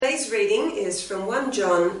Today's reading is from 1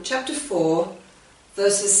 John chapter 4,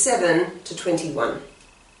 verses 7 to 21.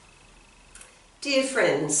 Dear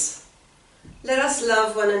friends, let us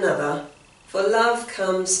love one another, for love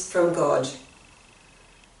comes from God.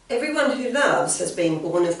 Everyone who loves has been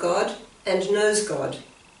born of God and knows God.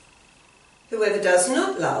 Whoever does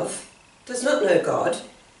not love does not know God,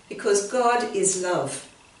 because God is love.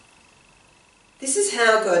 This is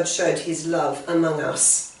how God showed his love among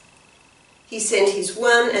us. He sent his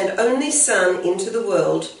one and only Son into the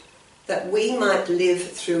world that we might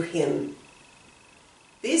live through him.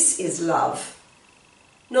 This is love.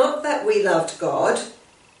 Not that we loved God,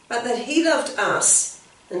 but that he loved us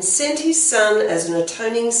and sent his Son as an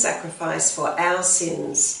atoning sacrifice for our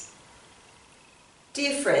sins.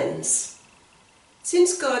 Dear friends,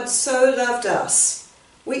 since God so loved us,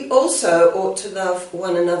 we also ought to love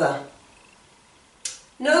one another.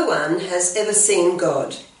 No one has ever seen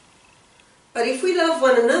God. But if we love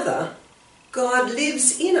one another, God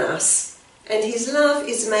lives in us, and his love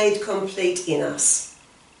is made complete in us.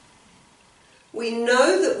 We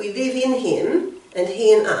know that we live in him, and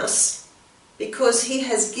he in us, because he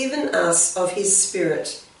has given us of his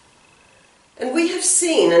Spirit. And we have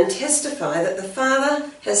seen and testify that the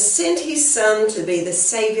Father has sent his Son to be the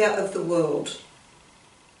Saviour of the world.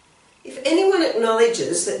 If anyone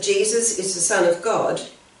acknowledges that Jesus is the Son of God,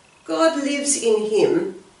 God lives in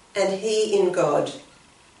him, and he in God.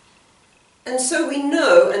 And so we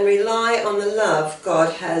know and rely on the love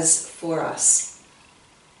God has for us.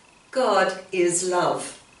 God is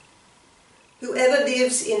love. Whoever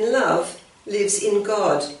lives in love lives in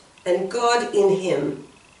God, and God in him.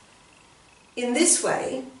 In this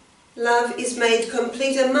way, love is made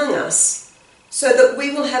complete among us, so that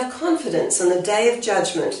we will have confidence on the day of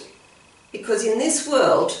judgment, because in this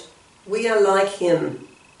world we are like him.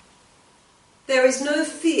 There is no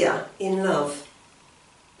fear in love,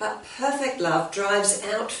 but perfect love drives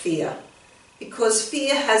out fear, because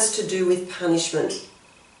fear has to do with punishment.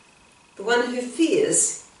 The one who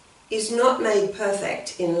fears is not made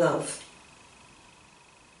perfect in love.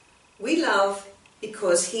 We love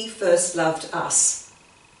because he first loved us.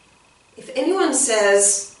 If anyone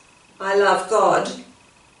says, "I love God,"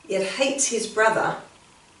 yet hates his brother,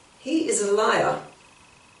 he is a liar.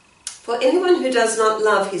 For anyone who does not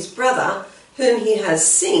love his brother, whom he has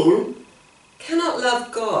seen, cannot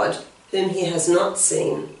love God, whom he has not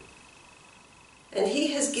seen. And he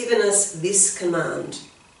has given us this command: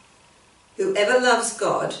 whoever loves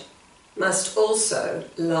God must also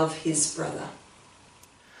love his brother.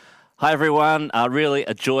 Hi everyone, really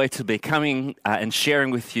a joy to be coming and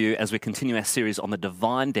sharing with you as we continue our series on the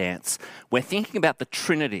divine dance. We're thinking about the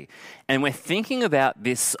Trinity, and we're thinking about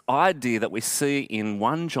this idea that we see in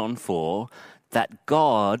 1 John 4, that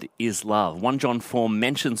God is love. 1 John 4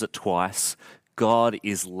 mentions it twice. God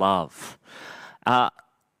is love. I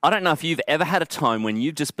don't know if you've ever had a time when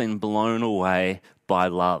you've just been blown away by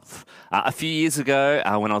love. A few years ago,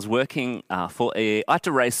 when I was working I had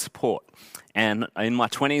to raise support. And in my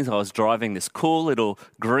 20s, I was driving this cool little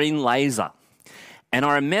green Laser. And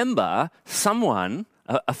I remember someone,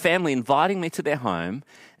 a family, inviting me to their home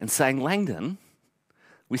and saying, "Langdon,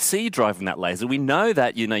 we see you driving that Laser. We know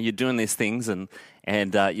that you're doing these things and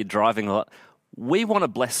you're driving a lot. We want to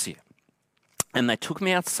bless you." And they took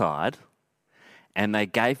me outside and they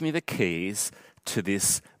gave me the keys to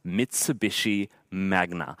this Mitsubishi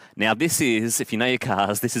Magna. Now this is, if you know your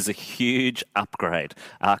cars, this is a huge upgrade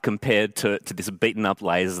compared to this beaten up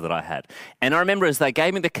Laser that I had. And I remember as they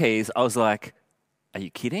gave me the keys, I was like, "Are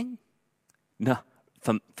you kidding? No,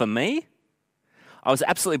 for me?" I was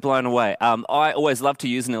absolutely blown away. I always love to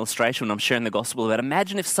use an illustration when I'm sharing the gospel about,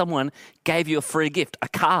 imagine if someone gave you a free gift, a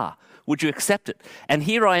car. Would you accept it? And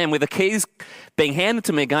here I am with the keys being handed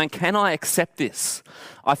to me going, can I accept this?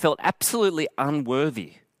 I felt absolutely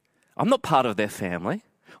unworthy. I'm not part of their family.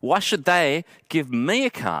 Why should they give me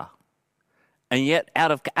a car? And yet,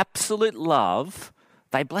 out of absolute love,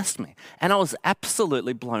 they blessed me. And I was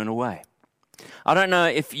absolutely blown away. I don't know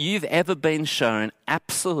if you've ever been shown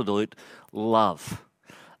absolute love.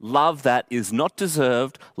 Love that is not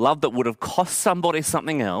deserved, love that would have cost somebody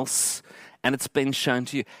something else, and it's been shown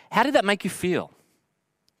to you. How did that make you feel?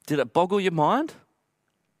 Did it boggle your mind?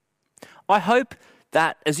 I hope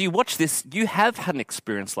that as you watch this, you have had an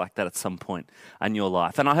experience like that at some point in your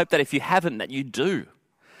life. And I hope that if you haven't, that you do.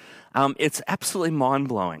 It's absolutely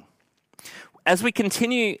mind-blowing. As we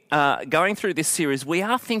continue going through this series, we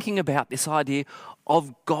are thinking about this idea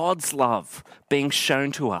of God's love being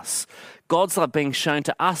shown to us. God's love being shown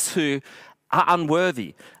to us who are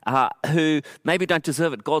unworthy, who maybe don't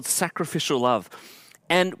deserve it. God's sacrificial love.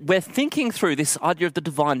 And we're thinking through this idea of the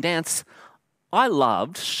divine dance I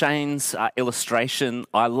loved Shane's illustration.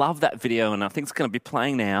 I love that video, and I think it's going to be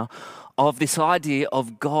playing now, of this idea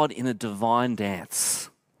of God in a divine dance.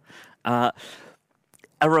 A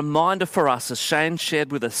reminder for us, as Shane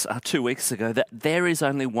shared with us 2 weeks ago, that there is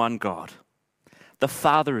only one God. The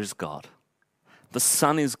Father is God. The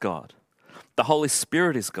Son is God. The Holy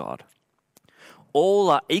Spirit is God. All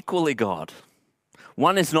are equally God.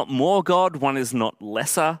 One is not more God, one is not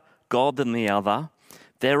lesser God than the other.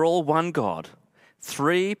 They're all one God.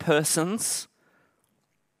 3 persons,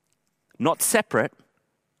 not separate,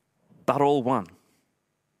 but all one.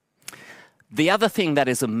 The other thing that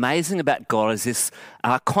is amazing about God is this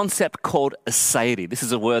concept called aseity. This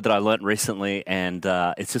is a word that I learnt recently, and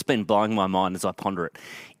it's just been blowing my mind as I ponder it.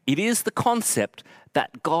 It is the concept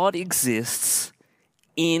that God exists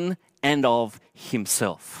in and of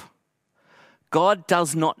himself. God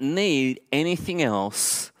does not need anything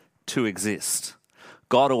else to exist.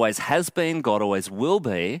 God always has been, God always will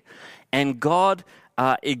be, and God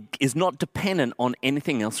is not dependent on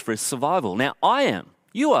anything else for his survival. Now, I am.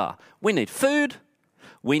 You are. We need food.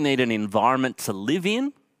 We need an environment to live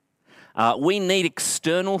in. We need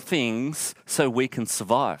external things so we can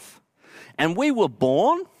survive. And we were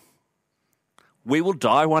born. We will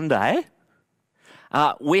die one day.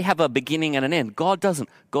 We have a beginning and an end. God doesn't.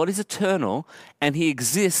 God is eternal, and he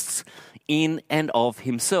exists in and of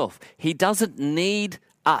himself. He doesn't need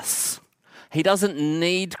us. He doesn't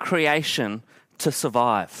need creation to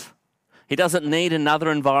survive. He doesn't need another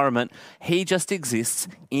environment. He just exists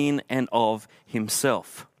in and of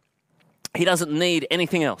himself. He doesn't need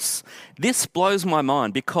anything else. This blows my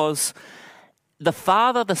mind because the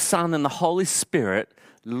Father, the Son, and the Holy Spirit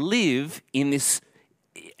live in this,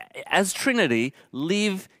 as Trinity,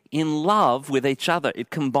 live in love with each other.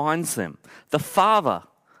 It combines them. The Father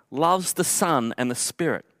loves the Son and the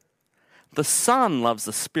Spirit. The Son loves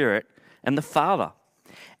the Spirit and the Father.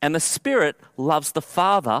 And the Spirit loves the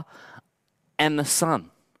Father and the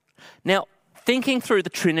Son. Now, thinking through the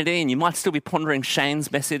Trinity, and you might still be pondering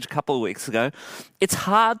Shane's message a couple of weeks ago, it's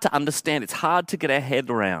hard to understand. It's hard to get our head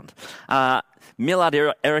around. Millard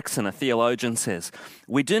Erickson, a theologian, says,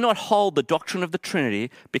 "We do not hold the doctrine of the Trinity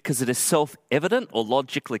because it is self-evident or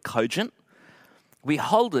logically cogent. We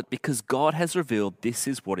hold it because God has revealed this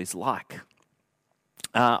is what it's like."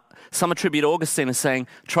 Some attribute Augustine as saying,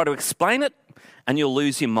 try to explain it and you'll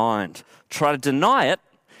lose your mind. Try to deny it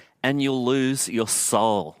and you'll lose your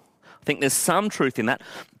soul. I think there's some truth in that,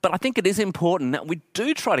 but I think it is important that we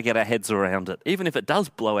do try to get our heads around it, even if it does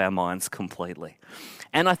blow our minds completely.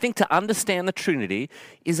 And I think to understand the Trinity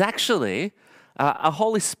is actually a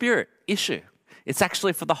Holy Spirit issue. It's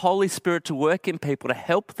actually for the Holy Spirit to work in people to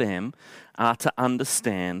help them to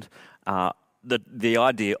understand the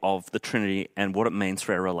idea of the Trinity and what it means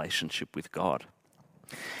for our relationship with God.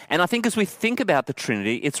 And I think as we think about the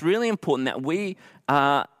Trinity, it's really important that we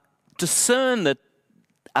discern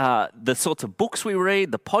the sorts of books we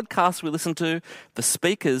read, the podcasts we listen to, the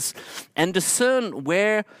speakers, and discern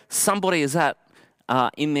where somebody is at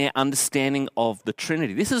in their understanding of the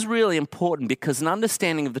Trinity. This is really important because an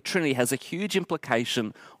understanding of the Trinity has a huge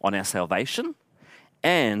implication on our salvation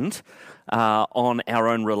and on our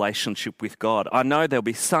own relationship with God. I know there'll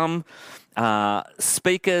be some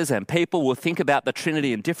speakers and people will think about the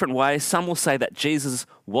Trinity in different ways. Some will say that Jesus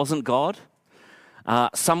wasn't God.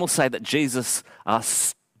 Some will say that Jesus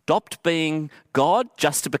stopped being God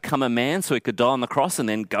just to become a man so he could die on the cross and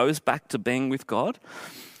then goes back to being with God.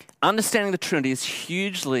 Understanding the Trinity is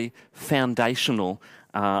hugely foundational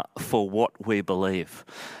for what we believe.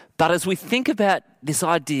 But as we think about this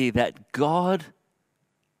idea that God,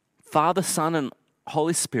 Father, Son, and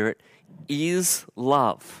Holy Spirit is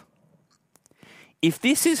love, if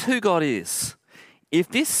this is who God is, if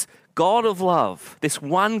this God of love, this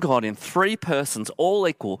one God in 3 persons, all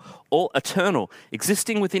equal, all eternal,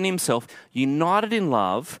 existing within himself, united in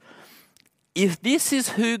love, if this is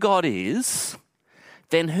who God is,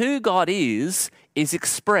 then who God is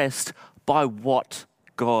expressed by what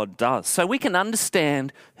God does. So we can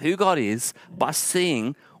understand who God is by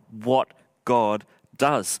seeing what God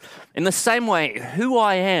does. In the same way, who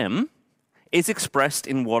I am is expressed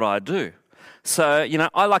in what I do. So,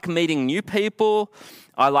 I like meeting new people.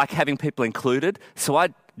 I like having people included. So I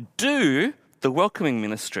do the welcoming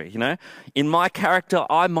ministry, In my character,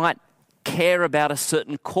 I might care about a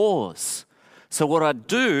certain cause. So what I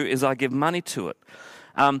do is I give money to it.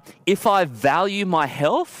 If I value my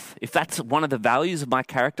health, if that's one of the values of my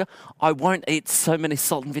character, I won't eat so many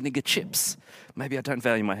salt and vinegar chips. Maybe I don't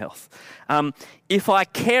value my health. If I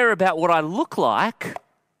care about what I look like,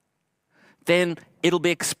 then it'll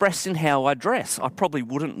be expressed in how I dress. I probably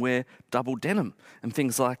wouldn't wear double denim and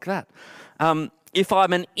things like that. If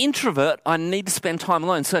I'm an introvert, I need to spend time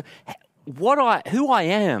alone. So who I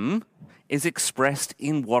am is expressed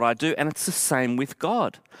in what I do, and it's the same with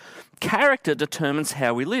God. Character determines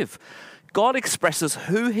how we live. God expresses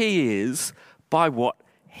who he is by what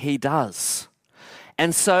he does.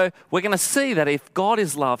 And so we're going to see that if God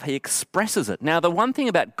is love, he expresses it. Now, the one thing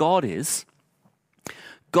about God is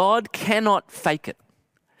God cannot fake it.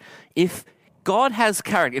 If God has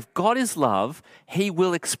character, if God is love, he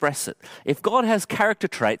will express it. If God has character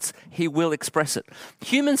traits, he will express it.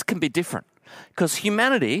 Humans can be different because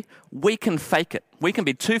humanity, we can fake it. We can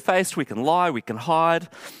be two-faced, we can lie, we can hide.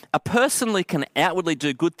 A person can outwardly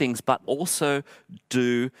do good things but also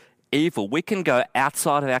do evil. We can go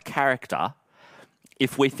outside of our character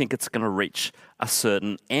if we think it's going to reach a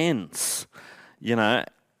certain ends. You know,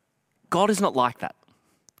 God is not like that.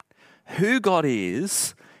 Who God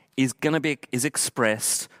is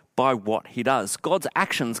expressed by what he does. God's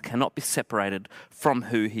actions cannot be separated from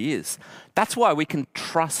who he is. That's why we can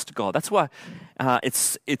trust God. That's why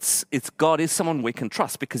it's God is someone we can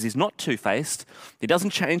trust, because he's not two-faced. He doesn't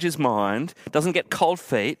change his mind, doesn't get cold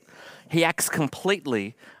feet. He acts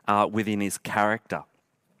completely within his character.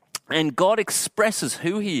 And God expresses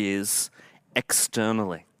who he is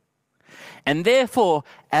externally. And therefore,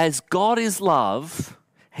 as God is love,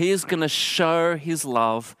 he is going to show his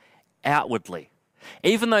love outwardly.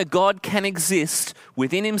 Even though God can exist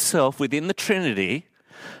within himself, within the Trinity,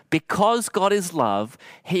 because God is love,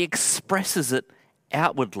 he expresses it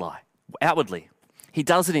outwardly. He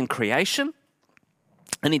does it in creation,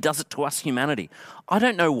 and he does it to us, humanity. I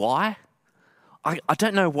don't know why. I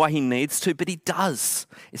don't know why he needs to, but he does.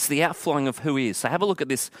 It's the outflowing of who he is. So have a look at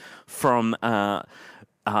this from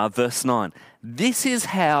verse 9. This is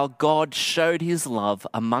how God showed his love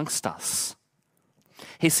amongst us.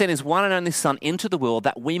 He sent his one and only Son into the world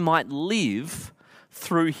that we might live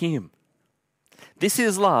through him. This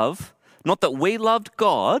is love, not that we loved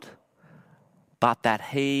God, but that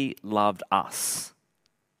he loved us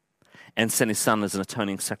and sent his Son as an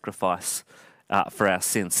atoning sacrifice for our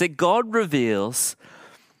sins. See, God reveals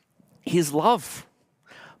his love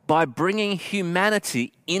by bringing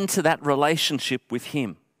humanity into that relationship with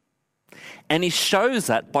him. And he shows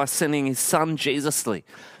that by sending his Son Jesus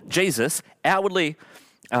outwardly.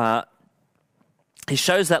 He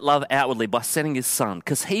shows that love outwardly by sending his Son,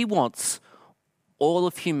 because he wants all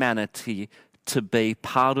of humanity to be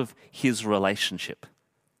part of his relationship.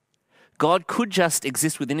 God could just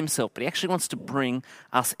exist within himself, but he actually wants to bring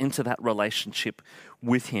us into that relationship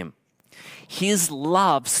with him. His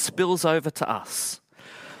love spills over to us.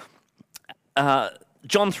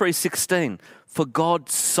 John 3:16, for God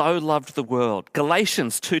so loved the world.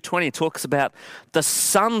 Galatians 2:20 talks about the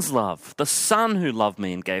Son's love, the Son who loved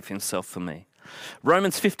me and gave himself for me.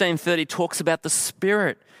 Romans 15:30 talks about the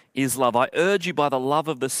Spirit is love. I urge you by the love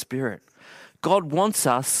of the Spirit. God wants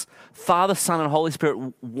us, Father, Son, and Holy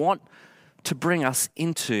Spirit want to bring us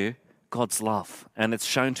into God's love, and it's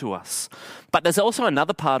shown to us. But there's also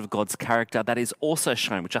another part of God's character that is also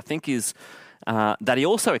shown, which I think is that he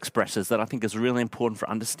also expresses, that I think is really important for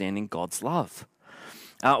understanding God's love.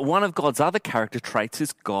 One of God's other character traits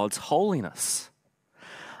is God's holiness.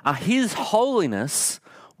 His holiness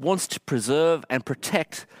wants to preserve and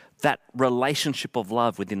protect that relationship of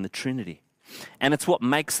love within the Trinity. And it's what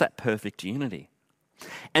makes that perfect unity.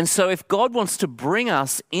 And so if God wants to bring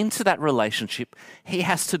us into that relationship, he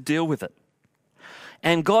has to deal with it.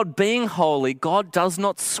 And God being holy, God does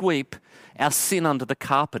not sweep our sin under the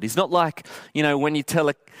carpet. He's not like, when you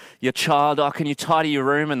tell your child, oh, can you tidy your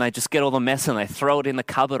room? And they just get all the mess and they throw it in the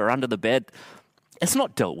cupboard or under the bed. It's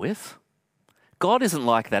not dealt with. God isn't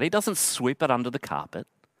like that. He doesn't sweep it under the carpet.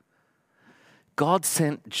 God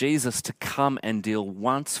sent Jesus to come and deal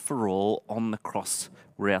once for all on the cross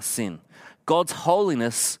with our sin. God's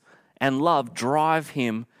holiness and love drive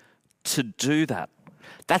him to do that.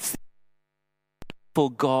 That's for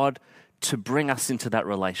God to bring us into that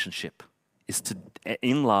relationship,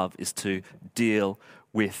 in love, is to deal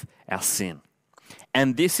with our sin.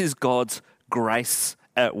 And this is God's grace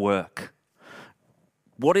at work.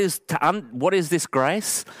 What is this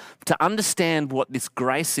grace? To understand what this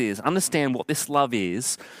grace is, understand what this love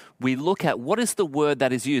is, we look at what is the word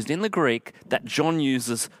that is used in the Greek that John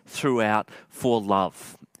uses throughout for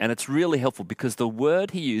love. And it's really helpful because the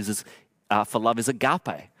word he uses for love is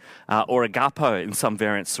agape, or agapo in some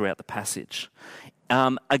variants throughout the passage.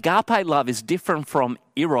 Agape love is different from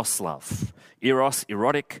eros love. Eros,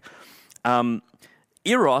 erotic.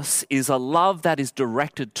 Eros is a love that is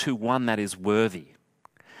directed to one that is worthy.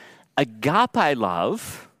 Agape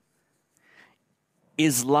love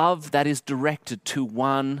is love that is directed to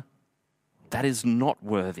one that is not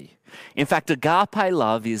worthy. In fact, agape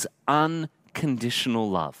love is unconditional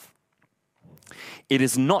love. It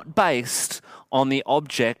is not based on the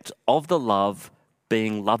object of the love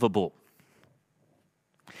being lovable.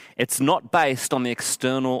 It's not based on the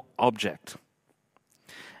external object.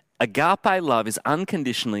 Agape love is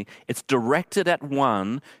unconditionally, it's directed at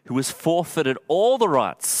one who has forfeited all the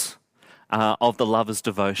rights of the lover's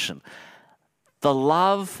devotion. The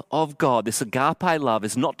love of God, this agape love,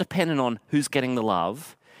 is not dependent on who's getting the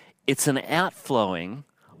love. It's an outflowing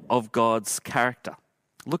of God's character.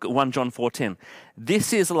 Look at 1 John 4:10.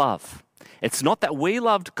 This is love. It's not that we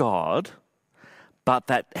loved God, but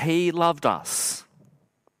that He loved us.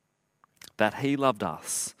 That He loved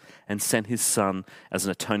us and sent His Son as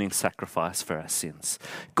an atoning sacrifice for our sins.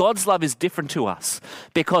 God's love is different to us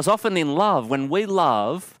because often in love, when we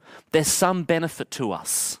love, there's some benefit to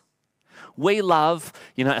us. We love,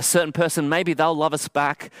 a certain person, maybe they'll love us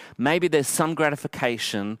back. Maybe there's some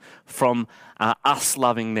gratification from us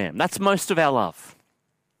loving them. That's most of our love.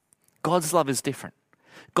 God's love is different.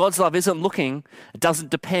 God's love it doesn't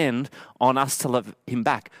depend on us to love Him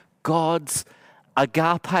back. God's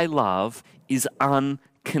agape love is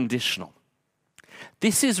unconditional.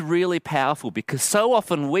 This is really powerful because so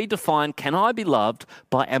often we define, can I be loved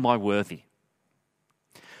by am I worthy?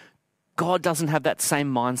 God doesn't have that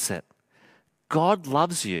same mindset. God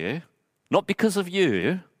loves you, not because of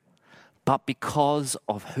you, but because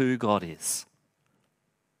of who God is.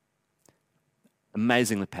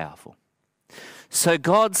 Amazingly powerful. So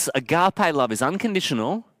God's agape love is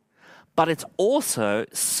unconditional, but it's also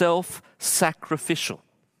self-sacrificial.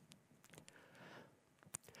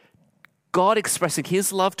 God expressing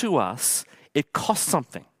His love to us, it cost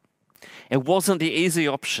something. It wasn't the easy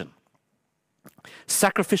option.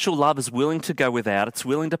 Sacrificial love is willing to go without, it's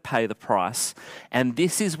willing to pay the price, and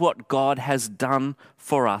this is what God has done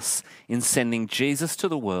for us in sending Jesus to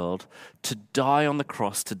the world to die on the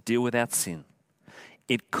cross to deal with our sin.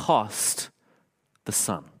 It cost the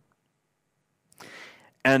Son.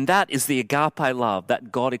 And that is the agape love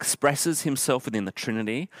that God expresses Himself within the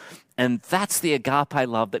Trinity, and that's the agape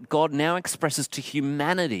love that God now expresses to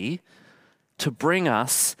humanity to bring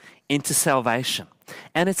us into salvation.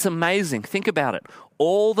 And it's amazing. Think about it.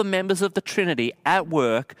 All the members of the Trinity at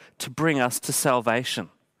work to bring us to salvation.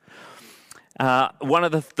 One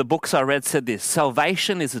of the books I read said this: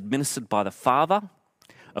 salvation is administered by the Father,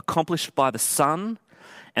 accomplished by the Son,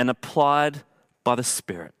 and applied by the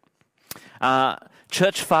Spirit.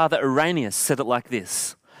 Church Father Irenaeus said it like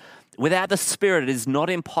this: without the Spirit, it is not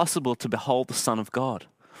impossible to behold the Son of God.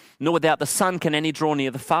 Nor without the Son can any draw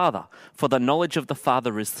near the Father. For the knowledge of the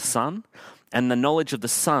Father is the Son, and the knowledge of the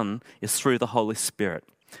Son is through the Holy Spirit.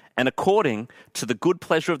 And according to the good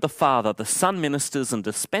pleasure of the Father, the Son ministers and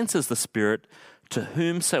dispenses the Spirit to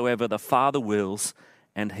whomsoever the Father wills,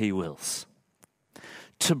 and He wills.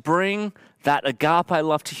 To bring that agape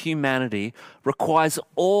love to humanity requires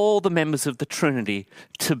all the members of the Trinity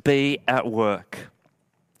to be at work.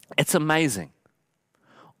 It's amazing.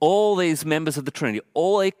 All these members of the Trinity,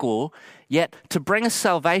 all equal, yet to bring us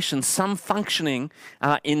salvation, some functioning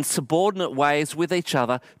in subordinate ways with each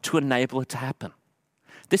other to enable it to happen.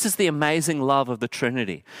 This is the amazing love of the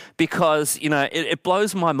Trinity because, it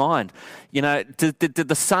blows my mind. Did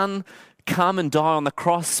the Son come and die on the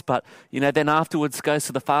cross, but, then afterwards goes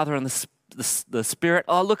to the Father and the Spirit?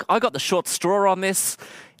 Oh, look, I got the short straw on this.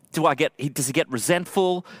 Does he get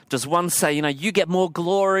resentful? Does one say, you get more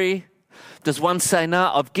glory? Does one say,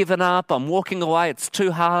 no, I've given up, I'm walking away, it's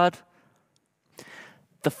too hard?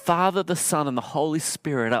 The Father, the Son, and the Holy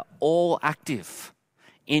Spirit are all active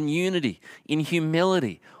in unity, in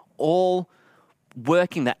humility, all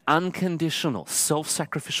working that unconditional,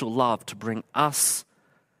 self-sacrificial love to bring us,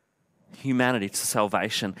 humanity, to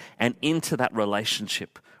salvation and into that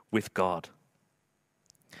relationship with God.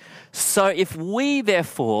 So if we,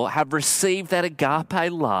 therefore, have received that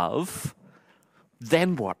agape love,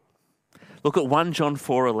 then what? Look at 1 John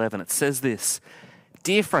 4:11. It says this: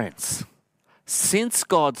 dear friends, since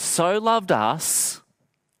God so loved us,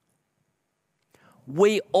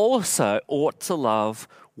 we also ought to love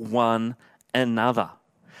one another.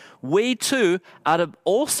 We too are to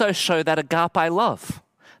also show that agape love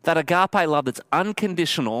that's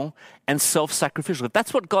unconditional and self-sacrificial. If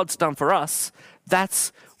that's what God's done for us,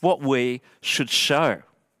 that's what we should show.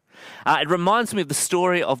 It reminds me of the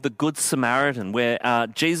story of the Good Samaritan, where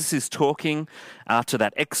Jesus is talking to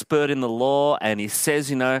that expert in the law, and he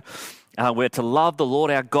says, we're to love the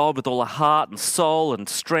Lord our God with all our heart and soul and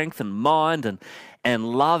strength and mind,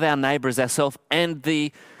 and love our neighbour as ourselves. And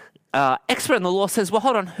the expert in the law says, well,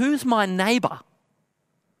 hold on, who's my neighbour?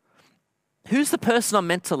 Who's the person I'm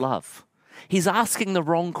meant to love? He's asking the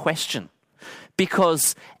wrong question,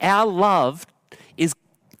 because our love is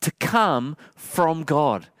to come from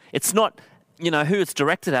God. It's not, who it's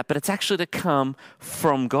directed at, but it's actually to come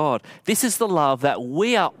from God. This is the love that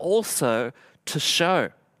we are also to show.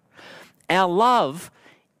 Our love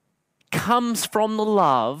comes from the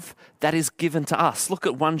love that is given to us. Look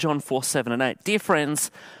at 1 John 4, 7 and 8. Dear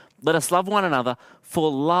friends, let us love one another,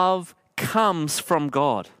 for love comes from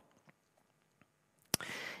God.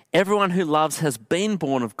 Everyone who loves has been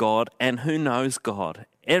born of God and who knows God.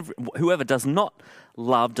 Whoever does not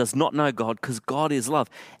love does not know God, because God is love.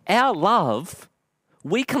 Our love,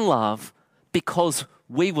 we can love because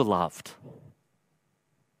we were loved.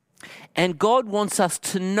 And God wants us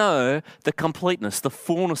to know the completeness, the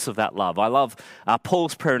fullness of that love. I love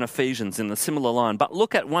Paul's prayer in Ephesians in a similar line. But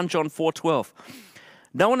look at 1 John 4:12.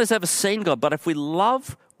 No one has ever seen God, but if we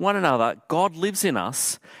love one another, God lives in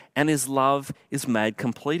us and his love is made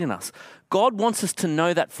complete in us. God wants us to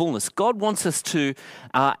know that fullness. God wants us to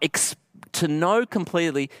know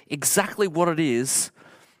completely exactly what it is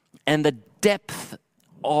and the depth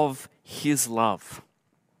of his love.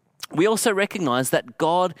 We also recognize that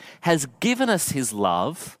God has given us his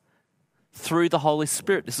love through the Holy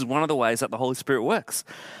Spirit. This is one of the ways that the Holy Spirit works.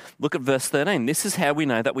 Look at verse 13. This is how we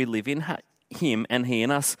know that we live in him and he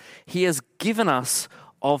in us. He has given us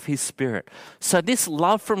of his Spirit. So this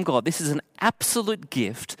love from God, this is an absolute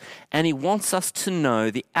gift, and he wants us to know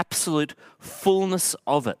the absolute fullness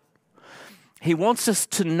of it. He wants us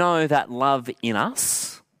to know that love in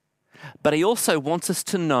us, but he also wants us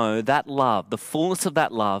to know that love, the fullness of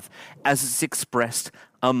that love, as it's expressed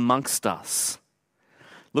amongst us.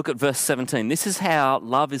 Look at verse 17. This is how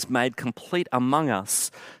love is made complete among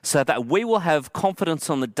us, so that we will have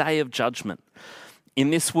confidence on the day of judgment.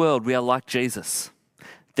 In this world, we are like Jesus.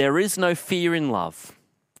 There is no fear in love,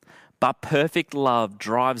 but perfect love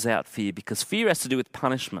drives out fear, because fear has to do with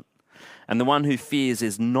punishment, and the one who fears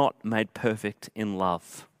is not made perfect in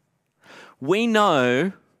love. We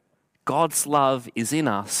know God's love is in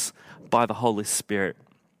us by the Holy Spirit.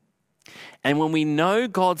 And when we know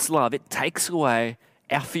God's love, it takes away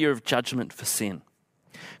our fear of judgment for sin.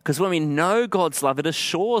 Because when we know God's love, it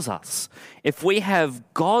assures us. If we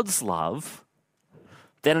have God's love,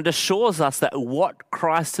 then it assures us that what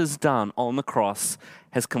Christ has done on the cross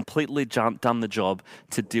has completely done the job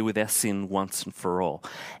to deal with our sin once and for all.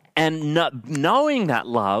 And knowing that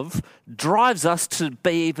love drives us to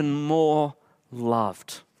be even more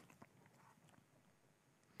loved.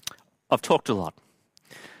 I've talked a lot.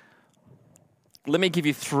 Let me give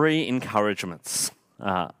you 3 encouragements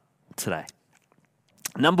today.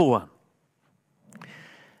 Number 1,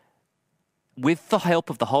 with the help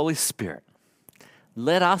of the Holy Spirit,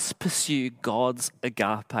 let us pursue God's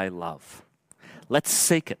agape love. Let's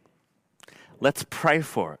seek it. Let's pray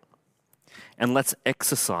for it. And let's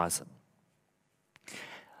exercise it.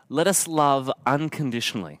 Let us love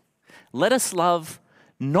unconditionally. Let us love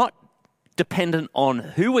not dependent on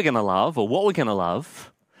who we're going to love or what we're going to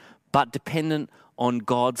love, but dependent on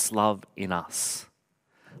God's love in us.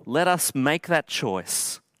 Let us make that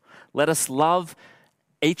choice. Let us love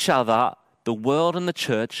each other, the world and the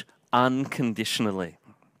church, unconditionally.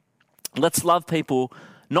 Let's love people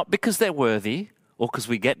not because they're worthy or because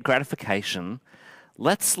we get gratification.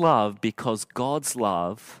 Let's love because God's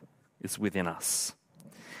love is within us.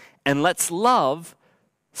 And let's love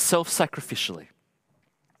self-sacrificially.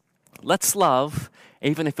 Let's love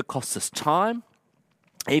even if it costs us time,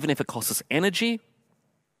 even if it costs us energy,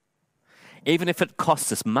 even if it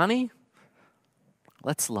costs us money.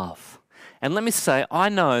 Let's love. And let me say, I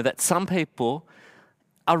know that some people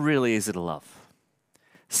are really easy to love.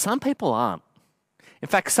 Some people aren't. In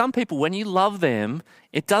fact, some people, when you love them,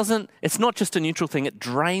 it's not just a neutral thing, it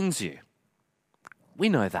drains you. We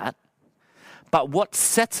know that. But what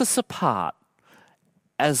sets us apart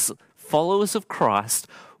as followers of Christ,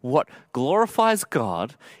 what glorifies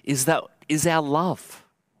God, is our love.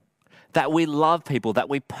 That we love people, that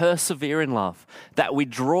we persevere in love, that we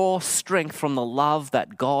draw strength from the love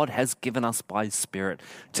that God has given us by His Spirit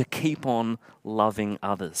to keep on loving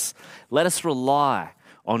others. Let us rely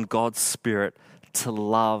on God's Spirit to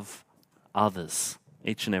love others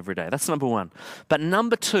each and every day. That's number 1. But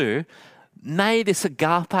number 2, may this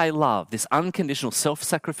agape love, this unconditional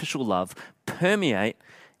self-sacrificial love, permeate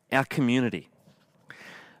our community.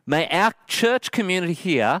 May our church community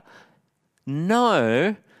here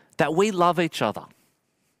know that we love each other.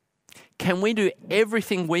 Can we do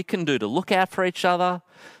everything we can do to look out for each other,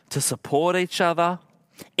 to support each other,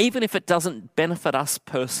 even if it doesn't benefit us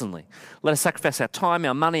personally? Let us sacrifice our time,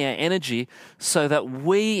 our money, our energy, so that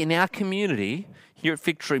we in our community here at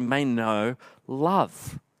Fig Tree may know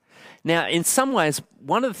love. Now, in some ways,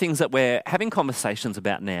 one of the things that we're having conversations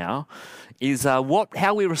about now is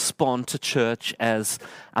how we respond to church as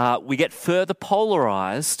we get further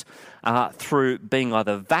polarised through being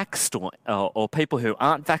either vaxxed or people who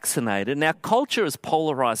aren't vaccinated. Now, culture is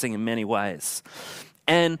polarising in many ways.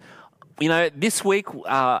 And, this week,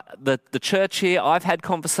 the church here, I've had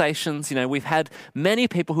conversations, we've had many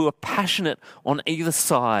people who are passionate on either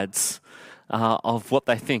sides of what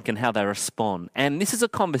they think and how they respond. And this is a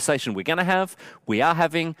conversation we're going to have, we are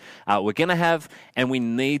having, we're going to have, and we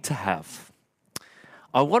need to have.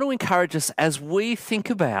 I want to encourage us as we think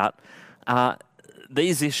about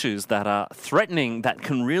these issues that are threatening, that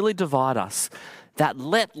can really divide us, that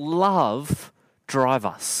let love drive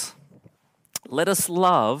us. Let us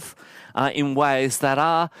love in ways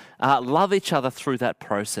that love each other through that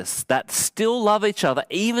process, that still love each other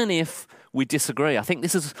even if we disagree. I think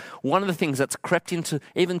this is one of the things that's crept into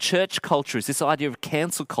even church culture, is this idea of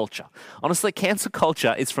cancel culture. Honestly, cancel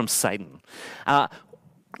culture is from Satan.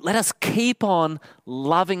 Let us keep on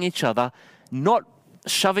loving each other, not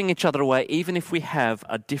shoving each other away, even if we have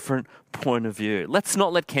a different point of view. Let's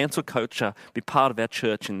not let cancel culture be part of our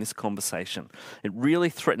church in this conversation. It really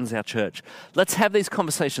threatens our church. Let's have these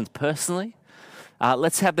conversations personally.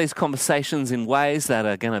 Let's have these conversations in ways that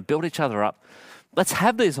are going to build each other up. Let's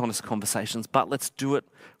have these honest conversations, but let's do it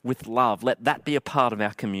with love. Let that be a part of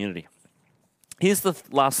our community. Here's the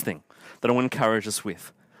last thing that I want to encourage us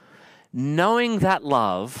with. Knowing that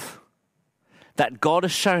love that God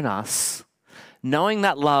has shown us, knowing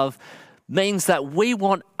that love means that we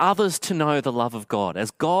want others to know the love of God.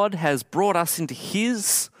 As God has brought us into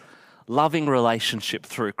his loving relationship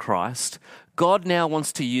through Christ, God now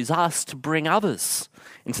wants to use us to bring others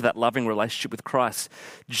into that loving relationship with Christ.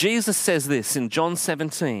 Jesus says this in John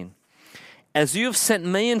 17, "As you have sent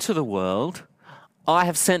me into the world, I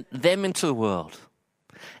have sent them into the world."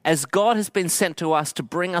 As God has been sent to us to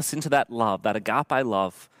bring us into that love, that agape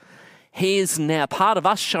love, he is now, part of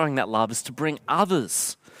us showing that love is to bring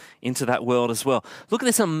others into that world as well. Look at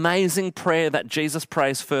this amazing prayer that Jesus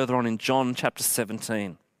prays further on in John chapter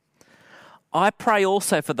 17. "I pray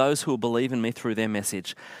also for those who will believe in me through their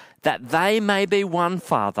message, that they may be one,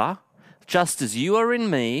 Father, just as you are in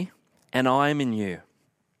me and I am in you.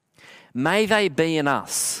 May they be in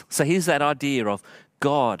us." So here's that idea of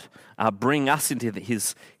God bring us into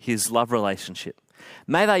his love relationship.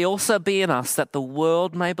 "May they also be in us, that the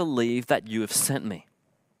world may believe that you have sent me.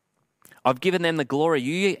 I've given them the glory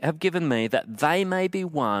you have given me, that they may be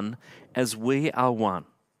one as we are one.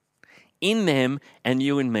 In them and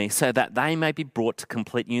you in me, so that they may be brought to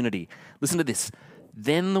complete unity." Listen to this.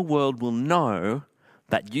 "Then the world will know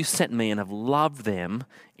that you sent me and have loved them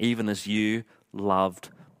even as you loved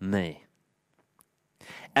me."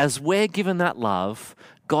 As we're given that love,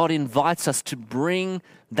 God invites us to bring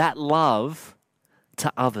that love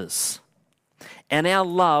to others. And our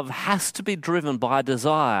love has to be driven by a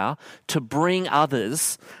desire to bring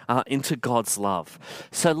others into God's love.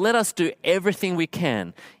 So let us do everything we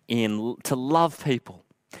can to love people,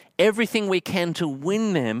 everything we can to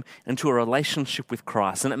win them into a relationship with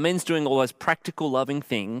Christ. And it means doing all those practical loving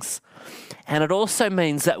things. And it also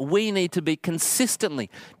means that we need to be consistently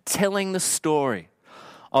telling the story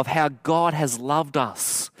of how God has loved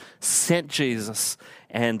us, sent Jesus,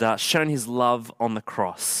 and shown his love on the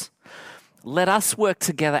cross. Let us work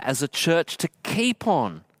together as a church to keep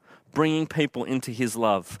on bringing people into his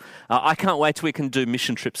love. I can't wait till we can do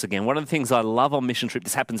mission trips again. One of the things I love on mission trip,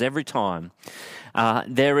 this happens every time,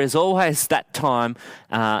 there is always that time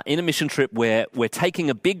in a mission trip where we're taking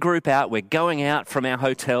a big group out, we're going out from our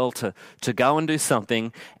hotel to go and do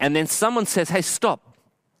something, and then someone says, "Hey, stop.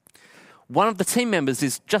 One of the team members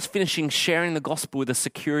is just finishing sharing the gospel with a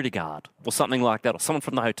security guard," or something like that, or someone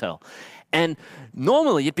from the hotel. And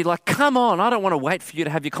normally you'd be like, "Come on, I don't want to wait for you to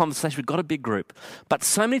have your conversation. We've got a big group." But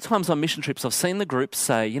so many times on mission trips, I've seen the group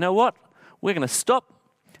say, "You know what? We're going to stop.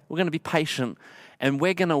 We're going to be patient, and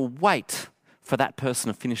we're going to wait for that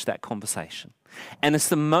person to finish that conversation." And it's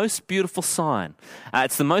the most beautiful sign.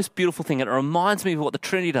 It's the most beautiful thing. It reminds me of what the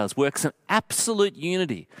Trinity does, works in absolute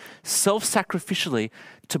unity, self-sacrificially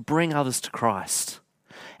to bring others to Christ.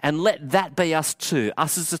 And let that be us too,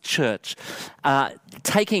 us as a church,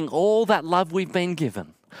 taking all that love we've been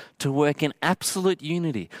given to work in absolute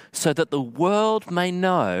unity so that the world may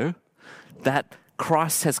know that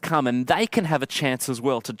Christ has come and they can have a chance as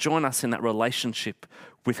well to join us in that relationship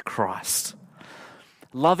with Christ.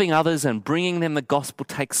 Loving others and bringing them the gospel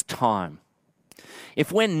takes time.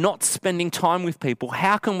 If we're not spending time with people,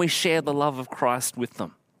 how can we share the love of Christ with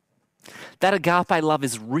them? That agape love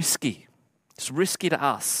is risky. It's risky to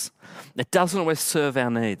us. It doesn't always serve our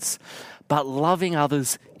needs. but loving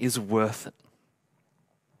others is worth it.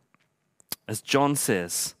 As John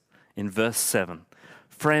says in verse 7,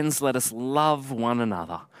 friends, let us love one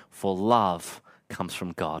another, for love comes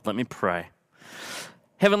from God. Let me pray.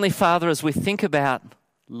 Heavenly Father, as we think about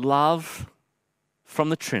love from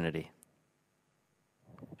the Trinity,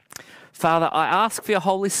 Father, I ask for your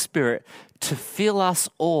Holy Spirit to fill us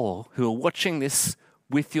all who are watching this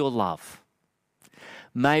with your love.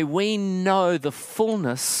 May we know the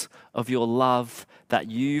fullness of your love that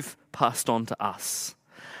you've passed on to us.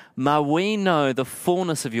 May we know the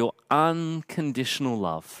fullness of your unconditional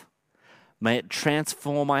love. May it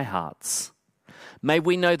transform our hearts. May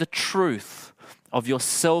we know the truth of your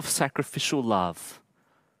self-sacrificial love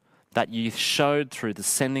that you showed through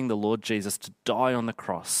sending the Lord Jesus to die on the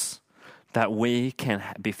cross, that we can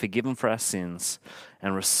be forgiven for our sins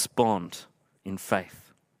and respond in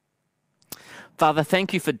faith. Father,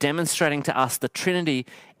 thank you for demonstrating to us the Trinity,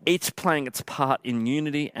 each playing its part in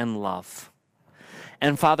unity and love.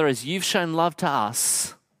 And Father, as you've shown love to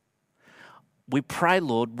us, we pray,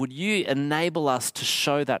 Lord, would you enable us to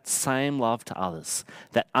show that same love to others,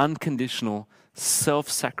 that unconditional,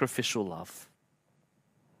 self-sacrificial love.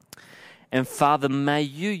 And Father, may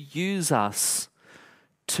you use us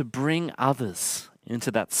to bring others into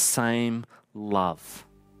that same love.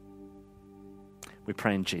 We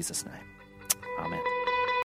pray in Jesus' name.